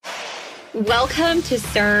Welcome to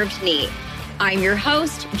Served Neat. I'm your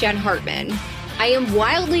host, Jen Hartman. I am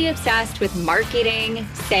wildly obsessed with marketing,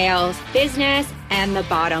 sales, business, and the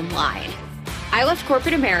bottom line. I left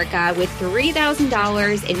corporate America with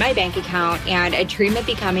 $3,000 in my bank account and a dream of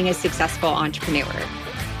becoming a successful entrepreneur.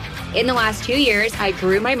 In the last 2 years, I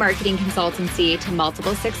grew my marketing consultancy to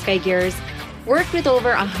multiple six figures, worked with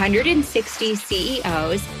over 160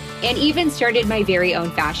 CEOs, and even started my very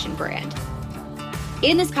own fashion brand.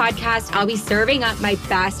 In this podcast, I'll be serving up my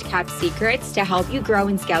best kept secrets to help you grow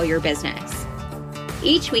and scale your business.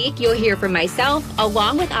 Each week, you'll hear from myself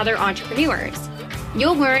along with other entrepreneurs.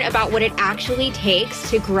 You'll learn about what it actually takes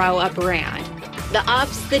to grow a brand, the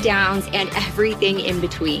ups, the downs, and everything in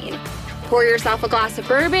between. Pour yourself a glass of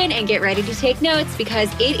bourbon and get ready to take notes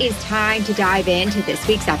because it is time to dive into this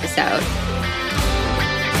week's episode.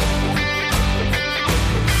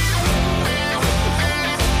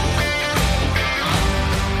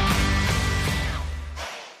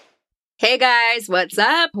 Hey guys, what's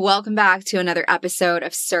up? Welcome back to another episode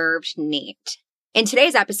of Served Neat. In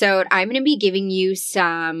today's episode, I'm going to be giving you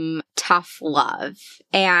some tough love.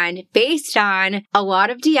 And based on a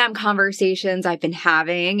lot of DM conversations I've been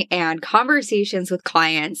having and conversations with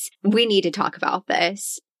clients, we need to talk about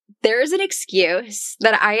this. There's an excuse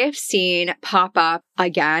that I have seen pop up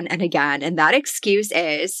again and again, and that excuse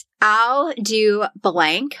is, I'll do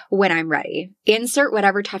blank when I'm ready. Insert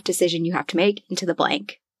whatever tough decision you have to make into the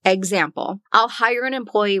blank. Example, I'll hire an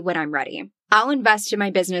employee when I'm ready. I'll invest in my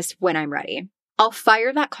business when I'm ready. I'll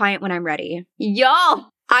fire that client when I'm ready. Y'all,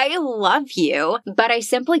 I love you, but I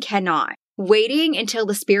simply cannot. Waiting until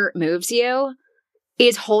the spirit moves you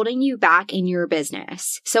is holding you back in your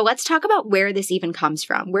business. So let's talk about where this even comes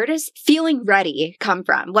from. Where does feeling ready come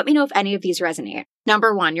from? Let me know if any of these resonate.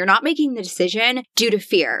 Number one, you're not making the decision due to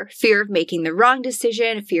fear. Fear of making the wrong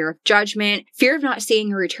decision, fear of judgment, fear of not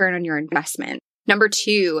seeing a return on your investment. Number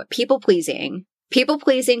two, people pleasing. People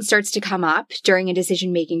pleasing starts to come up during a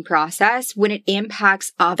decision-making process when it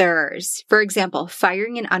impacts others. For example,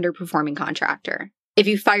 firing an underperforming contractor. If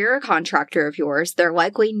you fire a contractor of yours, they're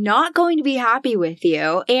likely not going to be happy with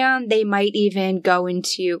you, and they might even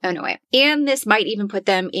and this might even put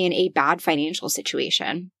them in a bad financial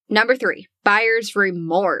situation. Number three, buyer's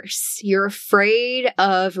remorse. You're afraid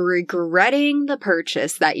of regretting the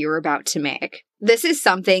purchase that you're about to make. This is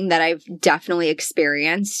something that I've definitely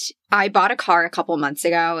experienced. I bought a car a couple months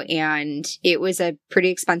ago, and it was a pretty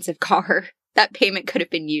expensive car. That payment could have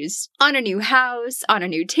been used on a new house, on a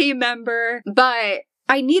new team member, but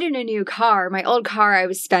I needed a new car. My old car, I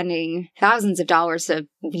was spending thousands of dollars a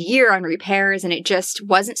year on repairs, and it just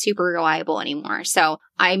wasn't super reliable anymore. So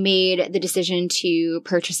I made the decision to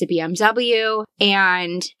purchase a BMW,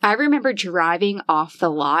 and I remember driving off the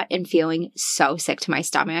lot and feeling so sick to my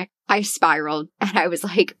stomach. I spiraled, and I was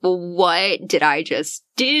like, what did I just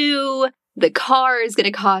do? The car is going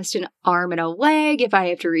to cost an arm and a leg if I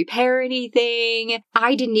have to repair anything.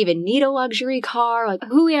 I didn't even need a luxury car. Like,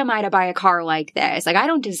 who am I to buy a car like this? Like, I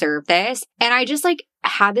don't deserve this. And I just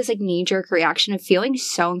had this knee-jerk reaction of feeling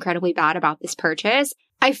so incredibly bad about this purchase.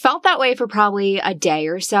 I felt that way for probably a day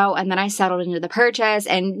or so, and then I settled into the purchase,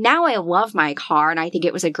 and now I love my car, and I think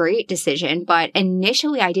it was a great decision, but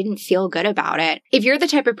initially I didn't feel good about it. If you're the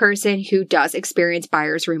type of person who does experience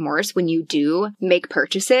buyer's remorse when you do make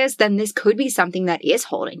purchases, then this could be something that is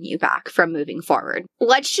holding you back from moving forward.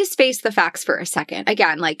 Let's just face the facts for a second.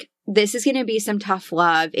 Again, this is going to be some tough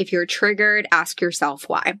love. If you're triggered, ask yourself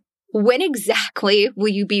why. When exactly will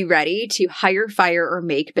you be ready to hire, fire, or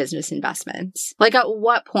make business investments? At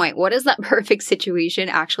what point? What does that perfect situation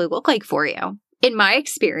actually look like for you? In my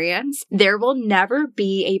experience, there will never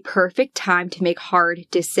be a perfect time to make hard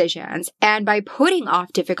decisions. And by putting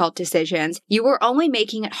off difficult decisions, you are only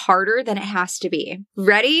making it harder than it has to be.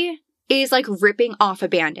 Ready is like ripping off a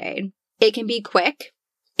Band-Aid. It can be quick,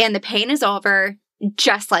 and the pain is over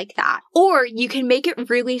just like that. Or you can make it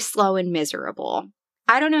really slow and miserable.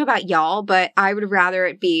 I don't know about y'all, but I would rather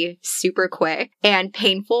it be super quick and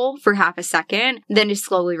painful for half a second than to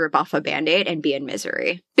slowly rip off a Band-Aid and be in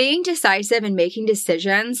misery. Being decisive and making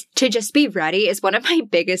decisions to just be ready is one of my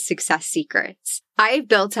biggest success secrets. I've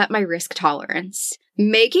built up my risk tolerance.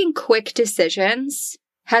 Making quick decisions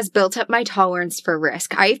has built up my tolerance for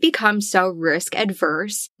risk. I've become so risk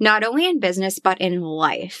adverse, not only in business, but in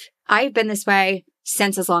life. I've been this way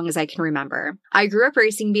since as long as I can remember. I grew up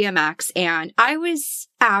racing BMX and I was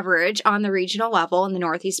average on the regional level in the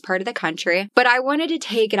northeast part of the country, but I wanted to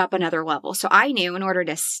take it up another level. So I knew in order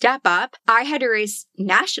to step up, I had to race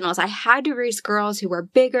nationals. I had to race girls who were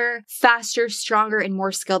bigger, faster, stronger, and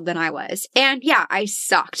more skilled than I was. And yeah, I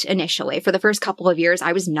sucked initially. For the first couple of years,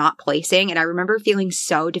 I was not placing, and I remember feeling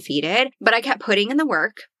so defeated, but I kept putting in the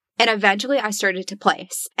work. And eventually I started to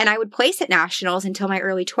place. And I would place at nationals until my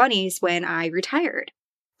early 20s when I retired.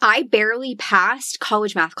 I barely passed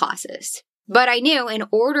college math classes. But I knew in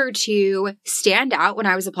order to stand out when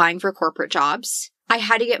I was applying for corporate jobs, I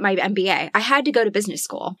had to get my MBA. I had to go to business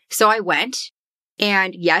school. So I went.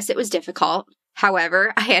 And yes, it was difficult.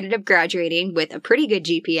 However, I ended up graduating with a pretty good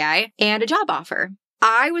GPA and a job offer.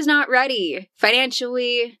 I was not ready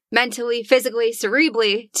financially, mentally, physically,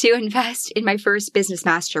 cerebrally to invest in my first business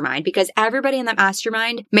mastermind because everybody in that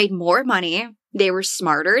mastermind made more money. They were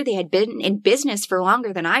smarter. They had been in business for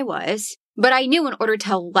longer than I was. But I knew in order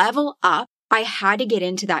to level up, I had to get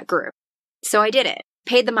into that group. So I did it,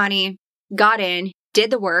 paid the money, got in, did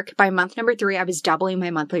the work. By month number 3, I was doubling my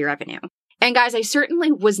monthly revenue. And guys, I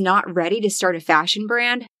certainly was not ready to start a fashion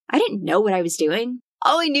brand. I didn't know what I was doing.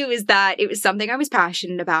 All I knew is that it was something I was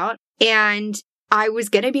passionate about and I was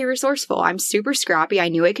going to be resourceful. I'm super scrappy. I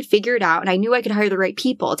knew I could figure it out and I knew I could hire the right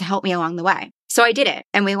people to help me along the way. So I did it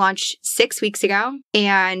and we launched 6 weeks ago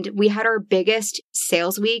and we had our biggest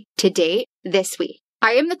sales week to date this week.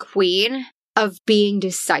 I am the queen of being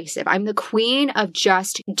decisive. I'm the queen of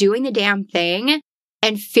just doing the damn thing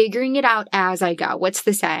and figuring it out as I go. What's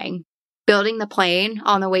the saying? Building the plane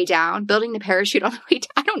on the way down, building the parachute on the way down.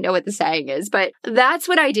 I don't know what the saying is, but that's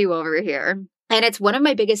what I do over here. And it's one of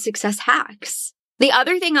my biggest success hacks. The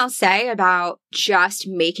other thing I'll say about just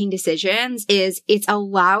making decisions is it's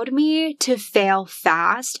allowed me to fail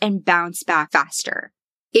fast and bounce back faster.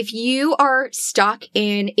 If you are stuck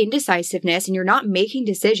in indecisiveness and you're not making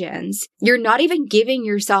decisions, you're not even giving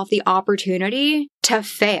yourself the opportunity to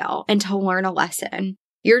fail and to learn a lesson.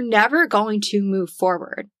 You're never going to move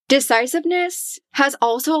forward. Decisiveness has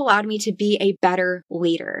also allowed me to be a better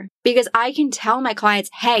leader because I can tell my clients,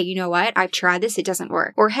 hey, you know what? I've tried this. It doesn't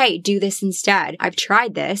work. Or, hey, do this instead. I've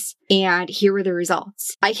tried this and here were the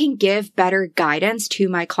results. I can give better guidance to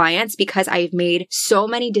my clients because I've made so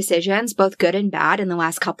many decisions, both good and bad, in the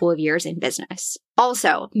last couple of years in business.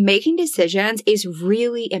 Also, making decisions is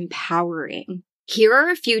really empowering. Here are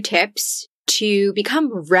a few tips to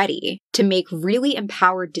become ready to make really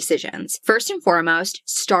empowered decisions. First and foremost,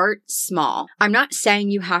 start small. I'm not saying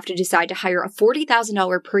you have to decide to hire a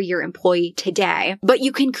 $40,000 per year employee today, but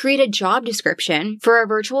you can create a job description for a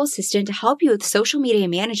virtual assistant to help you with social media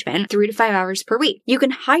management 3 to 5 hours per week. You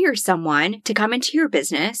can hire someone to come into your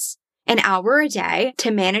business an hour a day to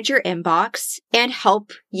manage your inbox and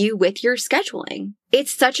help you with your scheduling.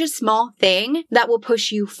 It's such a small thing that will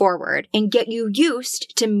push you forward and get you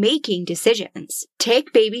used to making decisions.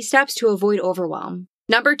 Take baby steps to avoid overwhelm.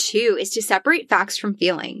 Number 2 is to separate facts from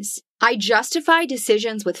feelings. I justify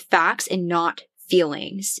decisions with facts and not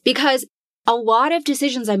feelings because a lot of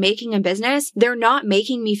decisions I'm making in business, they're not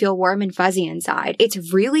making me feel warm and fuzzy inside.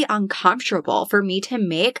 It's really uncomfortable for me to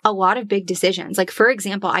make a lot of big decisions. Like, for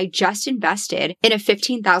example, I just invested in a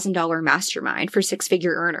 $15,000 mastermind for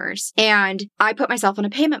 6-figure earners. And I put myself on a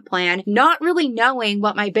payment plan, not really knowing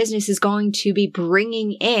what my business is going to be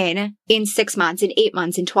bringing in 6 months, in 8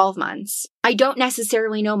 months, in 12 months. I don't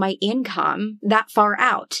necessarily know my income that far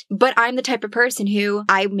out, but I'm the type of person who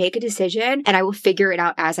I make a decision and I will figure it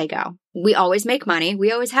out as I go. We always make money.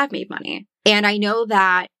 We always have made money. And I know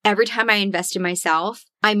that every time I invest in myself,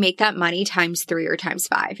 I make that money times 3 or times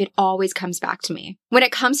 5. It always comes back to me. When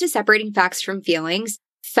it comes to separating facts from feelings,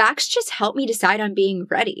 facts just help me decide on being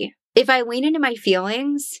ready. If I lean into my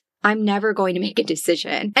feelings, I'm never going to make a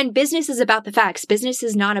decision. And business is about the facts. Business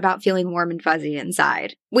is not about feeling warm and fuzzy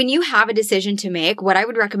inside. When you have a decision to make, what I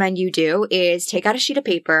would recommend you do is take out a sheet of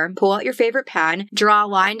paper, pull out your favorite pen, draw a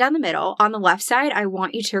line down the middle. On the left side, I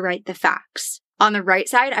want you to write the facts. On the right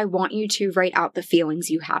side, I want you to write out the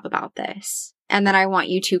feelings you have about this. And then I want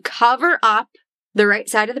you to cover up the right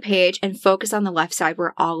side of the page and focus on the left side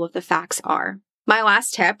where all of the facts are. My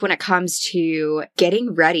last tip when it comes to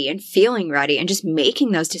getting ready and feeling ready and just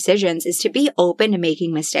making those decisions is to be open to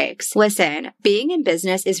making mistakes. Listen, being in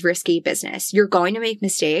business is risky business. You're going to make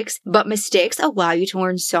mistakes, but mistakes allow you to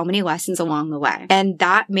learn so many lessons along the way. And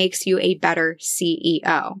that makes you a better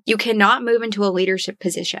CEO. You cannot move into a leadership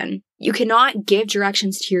position You cannot give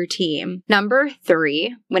directions to your team. Number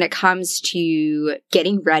 3, when it comes to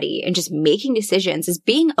getting ready and just making decisions, is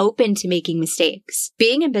being open to making mistakes.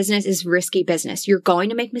 Being in business is risky business. You're going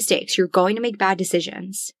to make mistakes. You're going to make bad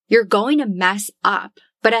decisions. You're going to mess up.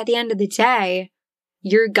 But at the end of the day,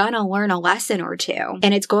 you're gonna learn a lesson or two,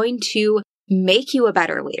 and it's going to make you a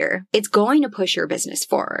better leader. It's going to push your business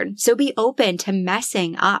forward. So be open to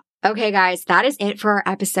messing up. Okay, guys, that is it for our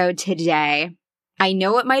episode today. I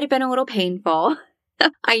know it might have been a little painful.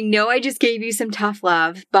 I know I just gave you some tough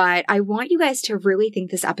love, but I want you guys to really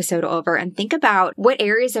think this episode over and think about what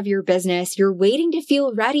areas of your business you're waiting to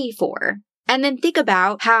feel ready for. And then think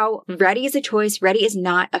about how ready is a choice, ready is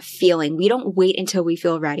not a feeling. We don't wait until we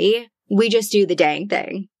feel ready. We just do the dang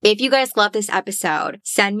thing. If you guys love this episode,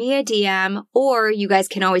 send me a DM, or you guys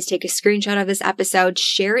can always take a screenshot of this episode,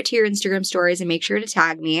 share it to your Instagram stories, and make sure to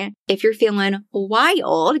tag me. If you're feeling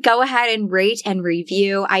wild, go ahead and rate and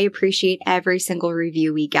review. I appreciate every single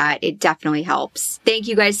review we get. It definitely helps. Thank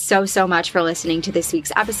you guys so much for listening to this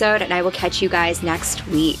week's episode, and I will catch you guys next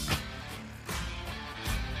week.